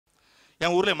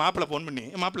என் ஊரில் மாப்பிள்ளை ஃபோன் பண்ணி,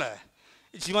 மாப்பிள்ளை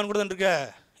ஜீவான் கூட தான் இருக்க?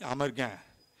 ஆமாம் இருக்கேன்.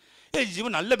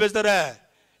 ஜீவன் நல்ல பேசுதார.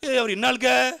 அவர் என்ன ஆளுக்க?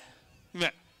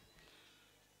 இவன்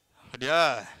அப்படியா?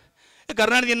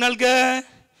 கருணாநிதி என்ன ஆளுக்க?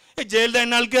 ஜெயலலிதா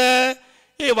என்ன ஆளுக்க?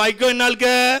 வைகோ என்ன ஆளுக்க?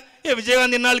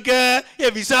 விஜயகாந்த் என்ன ஆளுக்க?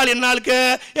 விஷால் என்ன ஆளுக்க?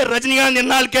 ரஜினிகாந்த்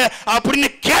என்ன ஆளுக்க அப்படின்னு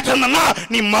கேட்டிருந்தா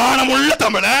நீ மானமுள்ள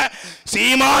தமிழ.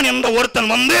 சீமான் என்ற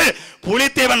ஒருத்தன் வந்து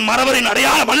புலித்தேவன் மரபரின்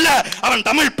அடையாளம் அல்ல, அவன்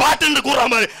தமிழ் பாட்டு என்று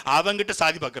கூறாமல் அவங்கிட்ட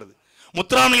சாதி பார்க்கிறது.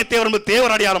 முத்துராமலிங்க தேவர்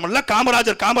தேவர் அடையாளம் அல்ல,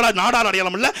 காமராஜர் நாடார்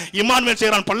அடையாளம் அல்ல, இம்மானுவேல்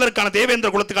சேகரன் பல்லருக்கான தேவேந்திர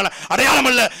குலத்துக்கான அடையாளம்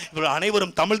அல்ல, இவர்கள்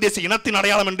அனைவரும் தமிழ் தேசிய இனத்தின்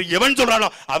அடையாளம் என்று எவன் சொல்றானோ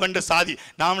அவன் சாதி.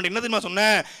 நான் என்ன தெரியுமா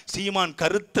சொன்னேன்? சீமான்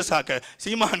கருத்த சாக்க.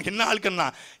 சீமான் என்ன ஆளுக்குன்னா,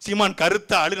 சீமான்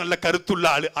கருத்த ஆளு, நல்ல கருத்துள்ள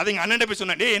ஆளு. அதை எங்க அண்ணன் போய்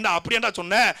சொன்னேன். என்ன அப்படியா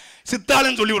சொன்னேன்?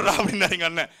 சித்தாளுன்னு சொல்லி விடுறா அப்படின்னாரு எங்க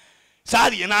அண்ணன்.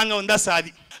 சாதி நாங்க வந்தா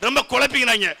சாதி ரொம்ப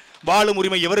குழப்பிக்கிறாங்க. வாழும்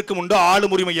உரிமை எவருக்கும் உண்டு,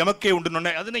 ஆளும் உரிமை எமக்கே உண்டு.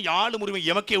 அது ஆளும் உரிமை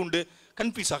எமக்கே உண்டு.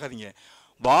 கன்ஃபியூஸ் ஆகாதீங்க.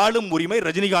 வாழும் உரிமை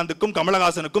ரஜினிகாந்துக்கும்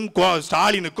கமலஹாசனுக்கும்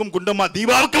ஸ்டாலினுக்கும் குண்டம்மா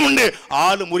தீபாவுக்கும் உண்டு.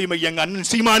 ஆளும் உரிமை எங்க அண்ணன்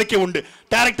சீமானுக்கே உண்டு.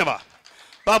 டைரக்டவா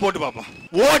வா போட்டு பார்ப்போம்.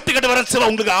 ஓட்டு கட்ட வர சில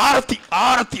உங்களுக்கு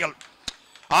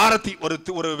ஆரத்தி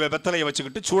ஒரு வெத்தலையை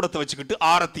வச்சுக்கிட்டு சூடத்தை வச்சுக்கிட்டு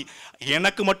ஆரத்தி.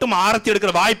 எனக்கு மட்டும் ஆரத்தி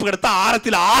எடுக்கிற வாய்ப்பு கிடைத்தா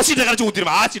ஆரத்தில ஆசிட்ட கரைச்சு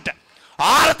ஊத்திடுவேன்.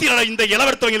 ஆரத்தி இந்த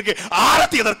இளவரத்தவங்களுக்கு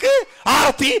ஆரத்தி எதற்கு?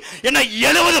 ஆரத்தி என்ன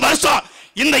 70 வருஷம்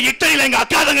இந்த இட்டலியில எங்க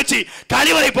அக்கா தங்கச்சி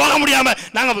கழிவறை போக முடியாம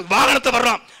நாங்க வாகனத்தை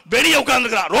வர்றோம், வெளியே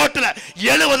உட்கார்ந்துக்கிறோம் ரோட்ல.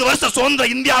 70 வருஷம் சுதந்திர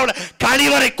இந்தியாவில்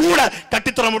கழிவறை கூட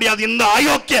கட்டித்தர முடியாது இந்த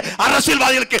அயோக்கிய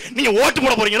அரசியல்வாதிகளுக்கு நீங்க ஓட்டு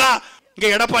போட போறீங்களா? இங்க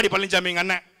எடப்பாடி பழனிசாமி எங்க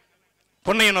அண்ணன்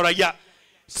பொன்னையனோட ஐயா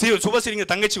சுபஸ்ரீங்க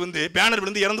தங்கச்சி வந்து பேனர்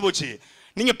விழுந்து இறந்து போச்சு.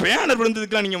 நீங்க பேனர்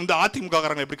விழுந்ததுக்குலாம் நீங்க வந்து அதிமுக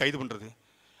காரங்க எப்படி கைது பண்றது?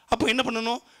 அப்போ என்ன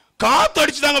பண்ணணும்? காத்து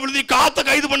அடிச்சுதாங்க விழுந்து, காத்த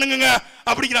கைது பண்ணுங்க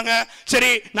அப்படிங்கிறாங்க. சரி,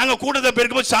 நாங்க கூட்டத்தை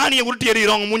பேருக்கு சாணியை உருட்டி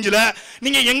எறிகிறோம் மூஞ்சில.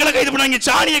 நீங்க எங்களை கைது பண்ணாங்க,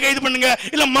 சாணியை கைது பண்ணுங்க,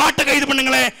 இல்ல மாட்டை கைது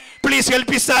பண்ணுங்களேன். ப்ளீஸ்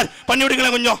ஹெல்ப் சார், பண்ணி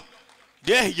விடுங்களேன் கொஞ்சம்.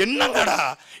 என்னங்கடா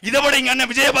இதை விட இங்க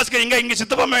அண்ணன் விஜயபாஸ்கர் இங்க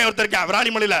சித்தப்பா ஒருத்தர் இருக்கேன்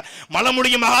விராலிமலையில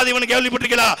மலைமுடிய மகாதேவன்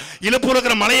கேள்விப்பட்டிருக்கீங்களா? இழுப்பூர்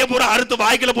இருக்கிற மலையை பூரா அறுத்து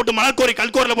வாய்க்கில போட்டு மணக்கோரி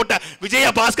கல்கோரில போட்ட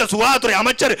விஜயபாஸ்கர் சுகாதாரத்துறை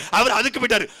அமைச்சர் அவர் அதுக்கு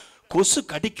போயிட்டாரு. கொசு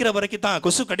கடிக்கிற வரைக்கும் தான்,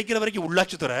 கொசு கடிக்கிற வரைக்கும்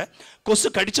உள்ளாட்சித்துறை, கொசு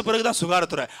கடிச்ச பிறகுதான்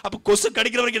சுகாதாரத்துறை. அப்ப கொசு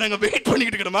கடிக்கிற வரைக்கும் நாங்க வெயிட்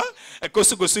பண்ணிக்கிட்டு இருக்கணுமா?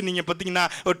 கொசு நீங்க பாத்தீங்கன்னா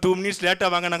ஒரு 2 மினிட்ஸ் லேட்டா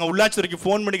வாங்க, நாங்க உள்ளாட்சித்துறைக்கு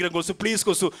போன் பண்ணிக்கிறோம். கொசு ப்ளீஸ்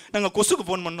கொசு, நாங்க கொசுக்கு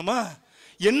போன் பண்ணணுமா?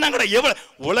 என்னங்கடா எவ்வளவு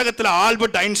உலகத்துல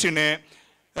ஆல்பர்ட் ஐன்ஸ்டீன்,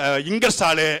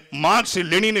 இங்கர்சாலு, மார்க்ஸ்,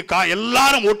 லெனினு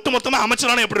எல்லாரும் ஒட்டுமொத்தமா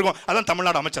அமைச்சரான எப்படி இருக்கும்? அதான்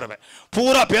தமிழ்நாடு அமைச்சரவை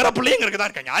பூரா பேரப்பிள்ளைங்க தான்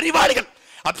இருக்காங்க. அறிவாளிகள்.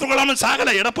 அப்துல் கலாம்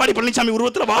சாகல, எடப்பாடி பழனிசாமி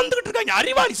உருவத்துல வாழ்ந்துகிட்டு இருக்காங்க.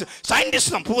 அறிவாளி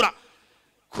சயின்டிஸ்ட் தான் பூரா.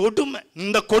 கொடுமை.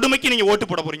 இந்த கொடுமைக்கு நீங்க ஓட்டு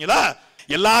போட போறீங்களா?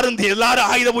 எல்லாரும்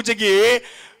ஆயுத பூஜைக்கு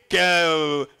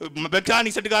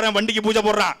மெக்கானிக் செட்டுக்காரன் வண்டிக்கு பூஜை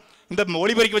போடுறான். இந்த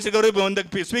ஒளிபெருக்கி வச்சிருக்கவரு இந்த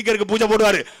ஸ்பீக்கருக்கு பூஜை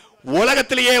போடுவாரு.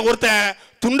 உலகத்திலேயே ஒருத்தன்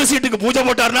துண்டு சீட்டுக்கு பூஜை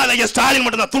போட்டாருன்னா அது ஸ்டாலின்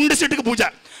மட்டும் தான். துண்டு சீட்டுக்கு பூஜை.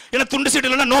 ஏன்னா துண்டு சீட்டு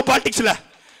இல்லைன்னா நோ பாலிடிக்ஸ் இல்ல.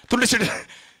 துண்டு சீட்டு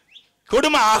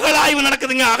கொடுமை. அகழாய்வு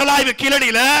நடக்குதுங்க. அகழாய்வு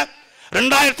கீழடியில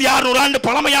 2600 ஆண்டு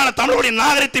பழமையான தமிழுடைய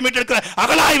நாகரிகத்தை மீட்டெடுக்கிற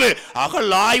அகழாய்வு.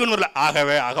 அகழாய்வுன்னு வரல,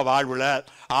 ஆகவே அகவாழ்வுல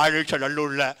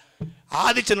ஆழிச்சநல்லூர்ல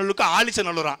ஆதிச்சநல்லூருக்கு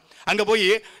ஆழிச்சநல்லூரான். அங்க போய்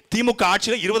திமுக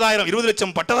ஆட்சியில் 20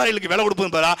 லட்சம் பட்டதாரிகளுக்கு வேலை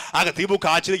கொடுப்பது. ஆக திமுக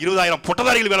ஆட்சியில் 20,000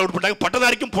 பட்டதாரிகள் வேலை கொடுப்பாங்க.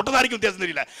 பட்டதாரிக்கும் வித்தியாசம்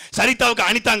தெரியல. சரிதாவுக்கு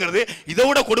அனிதாங்கிறது இதை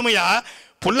விட கொடுமையா.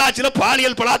 பொள்ளாச்சியில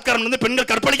பாலியல் பலாத்காரம் வந்து பெண்கள்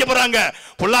கற்பழிக்க போறாங்க.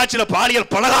 பொள்ளாச்சியில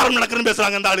பாலியல் பலகாரம் நடக்குதுன்னு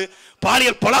பேசுறாங்க. அந்த ஆளு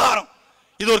பாலியல் பலகாரம்.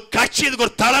 இது ஒரு கட்சி, இதுக்கு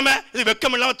ஒரு தலைமை. இது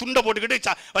வெக்கம் இல்லாம துண்டை போட்டுக்கிட்டு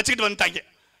வச்சுக்கிட்டு வந்துட்டாங்க.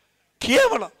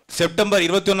 கேவலம். செப்டம்பர்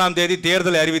 21ஆம் தேதி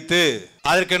தேர்தலை அறிவித்து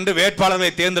அதற்கென்று வேட்பாளர்களை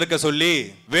தேர்ந்தெடுக்க சொல்லி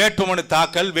வேட்புமனு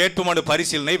தாக்கல், வேட்புமனு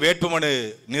பரிசீலனை, வேட்புமனு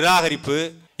நிராகரிப்பு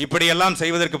இப்படியெல்லாம்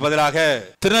செய்வதற்கு பதிலாக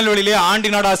திருநெல்வேலியிலே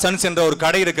ஆண்டிநாடா சன்ஸ் என்ற ஒரு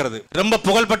கடை இருக்கிறது. ரொம்ப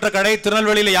புகழ்பெற்ற கடை.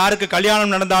 திருநெல்வேலியில யாருக்கு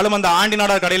கல்யாணம் நடந்தாலும் அந்த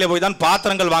ஆண்டிநாடார் கடையில போய் தான்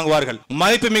பாத்திரங்கள் வாங்குவார்கள்.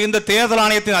 மதிப்பு மிகுந்த தேர்தல்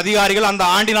ஆணையத்தின் அதிகாரிகள் அந்த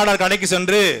ஆண்டிநாடார் கடைக்கு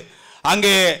சென்று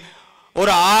அங்கே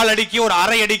ஒரு ஆளடிக்கு ஒரு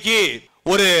அரை அடிக்கு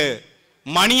ஒரு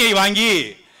மணியை வாங்கி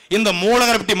இந்த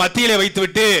மூலகரப்பட்டி மத்தியிலே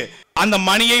வைத்துவிட்டு அந்த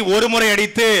மணியை ஒரு முறை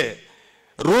அடித்து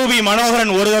ரூபி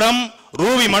மனோகரன் ஒரு தரம்,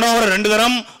 ரூபி மனோகரன் 2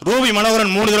 தரம், ரூபி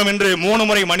மனோகரன் 3 தரம் என்று 3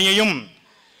 முறை மணியையும்,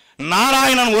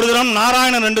 நாராயணன் 1 தரம்,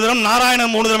 நாராயணன் 2 தரம்,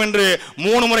 நாராயணன் 3 தரம் என்று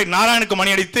 3 முறை நாராயணுக்கு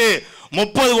மணி அடித்து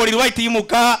 30 கோடி ரூபாய்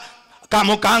திமுக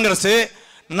காங்கிரஸ்,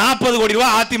 40 கோடி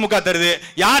ரூபாய் அதிமுக தருது.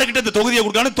 யாருக்கிட்ட இந்த தொகுதியை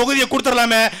கொடுக்கணும்? தொகுதியை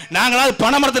கொடுத்துடலாமே. நாங்களாவது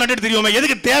பணமரத்தை நட்டு தெரியுமே.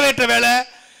 எதுக்கு தேவையற்ற வேலை?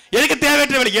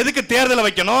 எதுக்கு தேர்தலை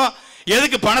வைக்கணும்?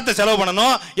 எதுக்கு பணத்தை செலவு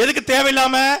பண்ணணும்? எதுக்கு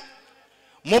தேவையில்லாம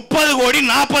 30 கோடி,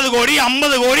 40 கோடி,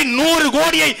 50 கோடி, 100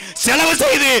 கோடியை செலவு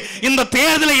செய்து இந்த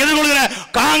தேர்தலை எதிர்கொள்கிற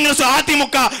காங்கிரஸ்,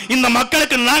 அதிமுக இந்த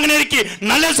மக்களுக்கு நாங்க நெருக்கி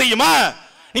நல்லது செய்யுமா?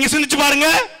 நீங்க சிந்திச்சு பாருங்க.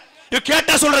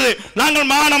 கேட்டா சொல்றது நாங்கள்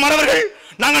மான மறவர்கள்,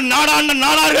 நாங்கள் நாடாண்ட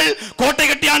நாடார்கள், கோட்டை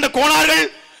கட்டி ஆண்ட கோணார்கள்,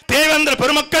 தேவேந்திர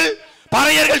பெருமக்கள்,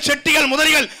 பறையர்கள், செட்டிகள்,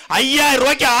 முதலிகள் 5000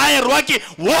 ரூபாய்க்கு 1000 ரூபாய்க்கு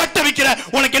ஓட்ட விக்கிற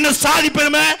உனக்கு என்ன சாதி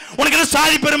பெருமை? உனக்கு என்ன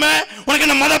சாதி பெருமை? உனக்கு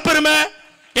என்ன மத பெருமை?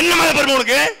 என்ன மத பெருமை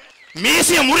உனக்கு?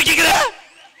 மீசைய முறுக்கிக்கிற,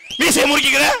 மீசைய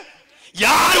முறுக்கிக்கிற.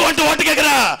 யாரு ஓட்டு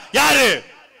கேட்கிறா? யாரு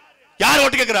யாரு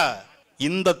ஓட்டு கேட்கிறா?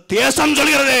 இந்த தேசம்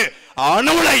சொல்கிறது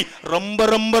அணு உலை ரொம்ப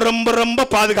ரொம்ப ரொம்ப ரொம்ப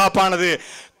பாதுகாப்பானது.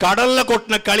 கடல்ல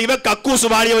கொட்டின கழிவை கக்கூசு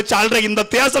வாளிய வச்சு அல்ற இந்த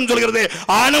தேசம் சொல்கிறது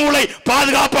அணு உலை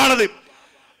பாதுகாப்பானது.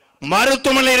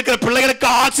 மருத்துவமனையில் இருக்கிற பிள்ளைகளுக்கு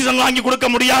ஆக்சிஜன் வாங்கி கொடுக்க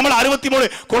முடியாமல் 63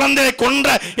 குழந்தைகளை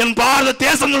கொன்ற என் பாரத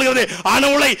தேசம் சொல்கிறது அணு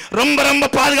உலை ரொம்ப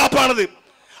ரொம்ப பாதுகாப்பானது.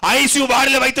 ஐசியூ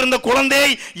வார்டில் வைத்திருந்த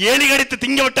குழந்தையை எலி கடித்து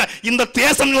திங்கவிட்ட இந்த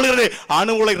தேசம் சொல்கிறது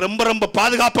அணு உலை ரொம்ப ரொம்ப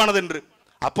பாதுகாப்பானது என்று.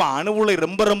 அப்ப அணு உலை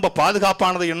ரொம்ப ரொம்ப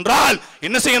பாதுகாப்பானது என்றால்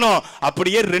என்ன செய்யணும்?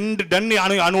 அப்படியே 2 டன்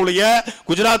அணு உலைய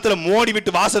குஜராத்தில் மோடி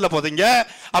விட்டு வாசல்ல போதீங்க,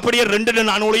 அப்படியே 2 டன்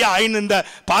அணு உலைய இந்த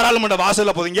பாராளுமன்ற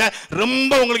வாசல்ல போதீங்க.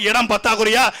 ரொம்ப உங்களுக்கு இடம்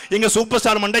பத்தாக்குறையா? எங்க சூப்பர்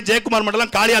ஸ்டார் மண்டை, ஜெயக்குமார்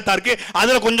மண்டலம் காலியாத்தா இருக்கு,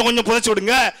 அதுல கொஞ்சம் கொஞ்சம் புதைச்சு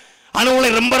விடுங்க. அணு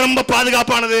உலை ரொம்ப ரொம்ப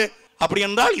பாதுகாப்பானது. அப்படி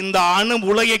என்றால் இந்த அணு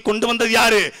உலையை கொண்டு வந்தது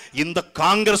யாரு? இந்த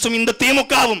காங்கிரசும் இந்த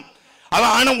திமுகவும்.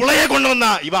 அவன் அணு உலையை கொண்டு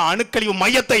வந்தான். இவன் அணுக்கழிவு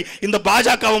மையத்தை இந்த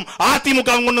பாஜகவும்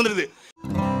அதிமுகவும் கொண்டு வந்தது.